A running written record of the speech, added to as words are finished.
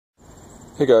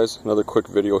Hey guys, another quick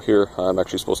video here. I'm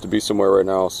actually supposed to be somewhere right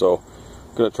now, so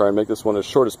I'm going to try and make this one as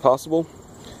short as possible.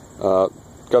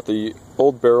 Got the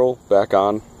old barrel back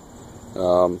on.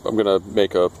 I'm going to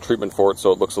make a treatment for it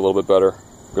so it looks a little bit better.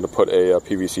 I'm going to put a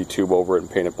PVC tube over it and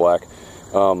paint it black.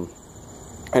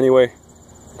 Anyway,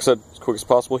 like I said, as quick as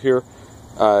possible here.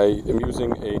 I am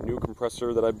using a new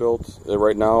compressor that I built.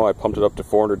 Right now I pumped it up to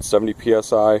 470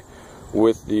 psi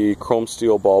with the chrome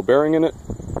steel ball bearing in it.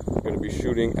 I'm going to be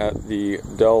shooting at the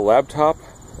Dell laptop,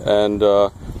 and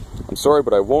I'm sorry,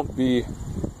 but I won't be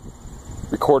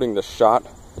recording the shot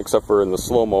except for in the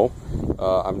slow-mo.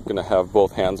 I'm going to have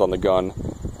both hands on the gun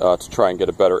to try and get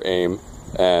a better aim,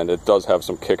 and it does have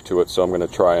some kick to it, so I'm going to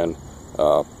try and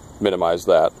minimize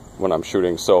that when I'm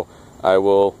shooting. So I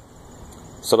will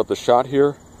set up the shot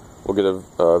here. We'll get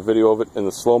a video of it in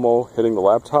the slow-mo hitting the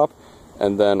laptop,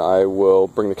 and then I will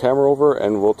bring the camera over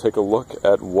and we'll take a look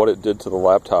at what it did to the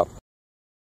laptop.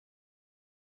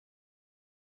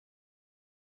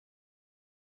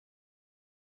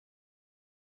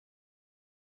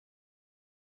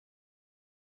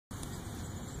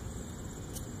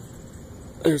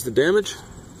 There's the damage,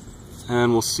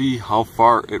 and we'll see how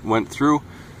far it went through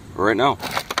right now.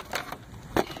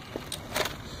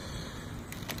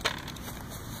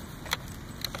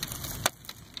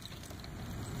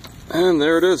 And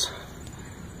there it is.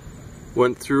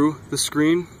 Went through the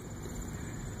screen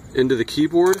into the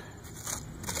keyboard.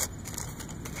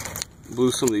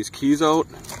 Blew some of these keys out.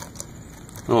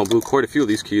 Oh, blew quite a few of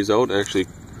these keys out. Actually,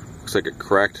 looks like it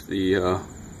cracked the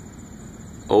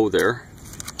O there.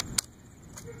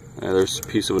 There's a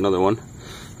piece of another one.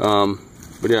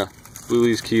 But yeah, blew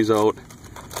these keys out.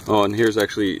 Oh, and here's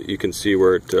actually, you can see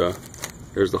where it,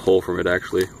 there's the hole from it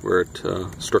actually, where it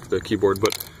struck the keyboard.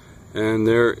 And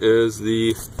there is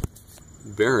the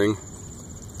bearing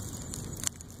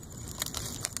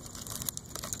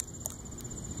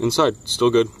inside, still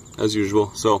good as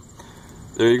usual. So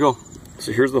there you go.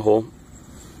 So here's the hole.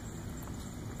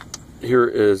 Here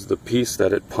is the piece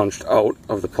that it punched out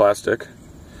of the plastic,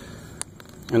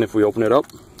 and if we open it up,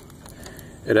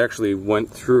 it actually went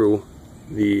through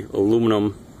the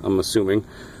aluminum, I'm assuming,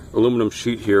 aluminum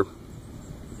sheet here,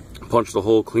 punched the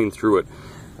hole clean through it.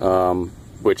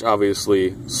 Which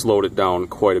obviously slowed it down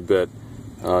quite a bit,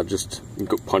 just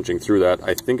punching through that.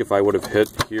 I think if I would have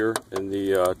hit here in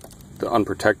the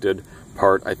unprotected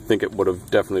part, I think it would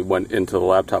have definitely went into the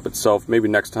laptop itself. Maybe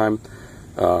next time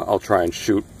I'll try and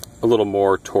shoot a little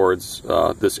more towards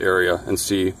this area and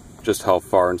see just how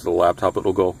far into the laptop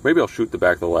it'll go. Maybe I'll shoot the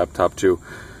back of the laptop too.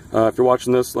 If you're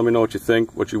watching this, let me know what you think,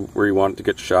 where you want it to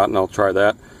get shot, and I'll try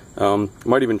that.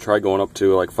 Might even try going up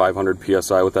to like 500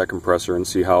 psi with that compressor and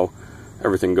see how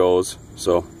everything goes.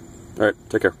 So, alright,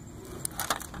 take care.